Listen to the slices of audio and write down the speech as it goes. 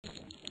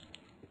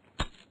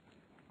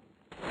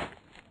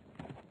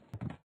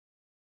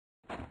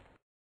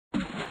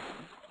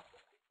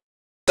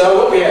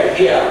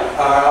here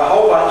are a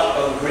whole bunch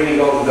of green and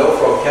golden bell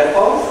frog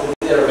tadpoles.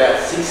 They're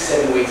about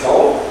 6-7 weeks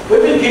old.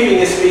 We've been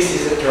keeping this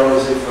species at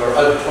Taronga Zoo for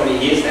over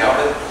 20 years now,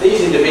 but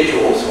these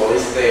individuals, or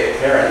at least their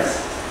parents,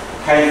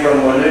 came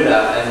from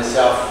Woonona in the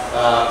south,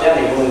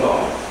 down in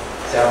Woonona,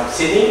 South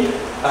Sydney.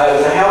 It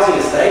was a housing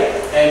estate,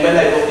 and when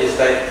they built the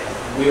estate,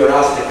 we were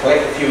asked to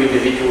collect a few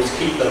individuals,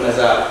 keep them as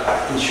an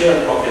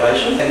insurance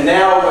population, and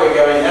now we're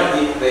going, now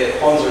the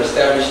ponds are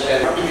established,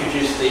 and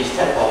introduce these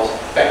tadpoles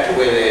back to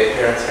where their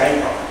parents came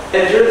from.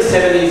 And during the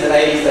 70s and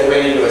 80s, they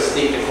went into a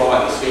steep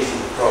decline, the species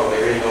of frog,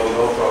 the green golden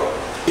bell frog.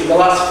 In the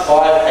last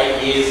 5-8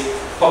 years,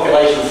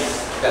 populations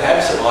that have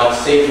survived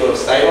seem to have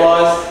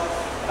stabilised.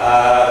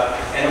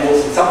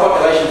 Animals in some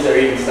populations are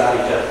even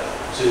starting to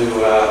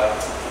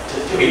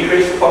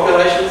increase the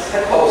populations.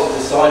 Tadpoles are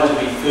designed to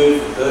be food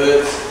for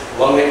birds,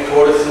 long-necked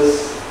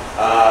tortoises,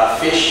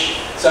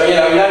 fish. So you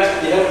don't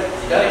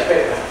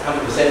expect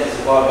 100% to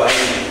survive by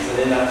any means. And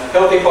in a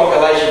healthy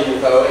population,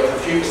 if a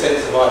few percent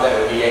survive, that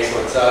would be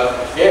excellent. So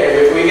yeah,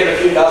 if we get a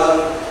few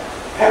dozen,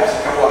 perhaps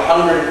a couple of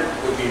hundred,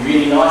 would be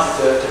really nice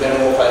to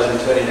metamorphose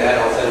and turn into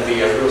adults. That would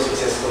be a real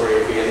success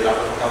story if we ended up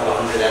with a couple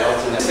of hundred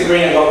adults. And that's the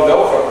green and golden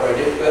bell frog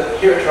project. But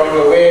here at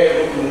Taronga,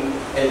 we're looking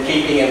and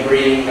keeping and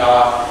breeding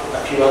a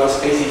few other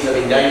species of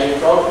endangered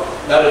frog,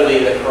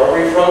 notably the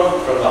corroboree frog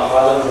from the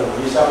highlands of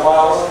New South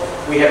Wales.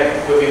 We've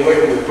been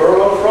working with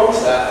burrowing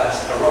frogs, a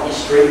rocky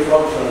stream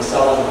frog from the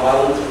southern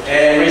highlands,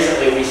 and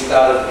recently we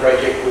started a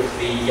project with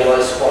the yellow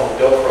spot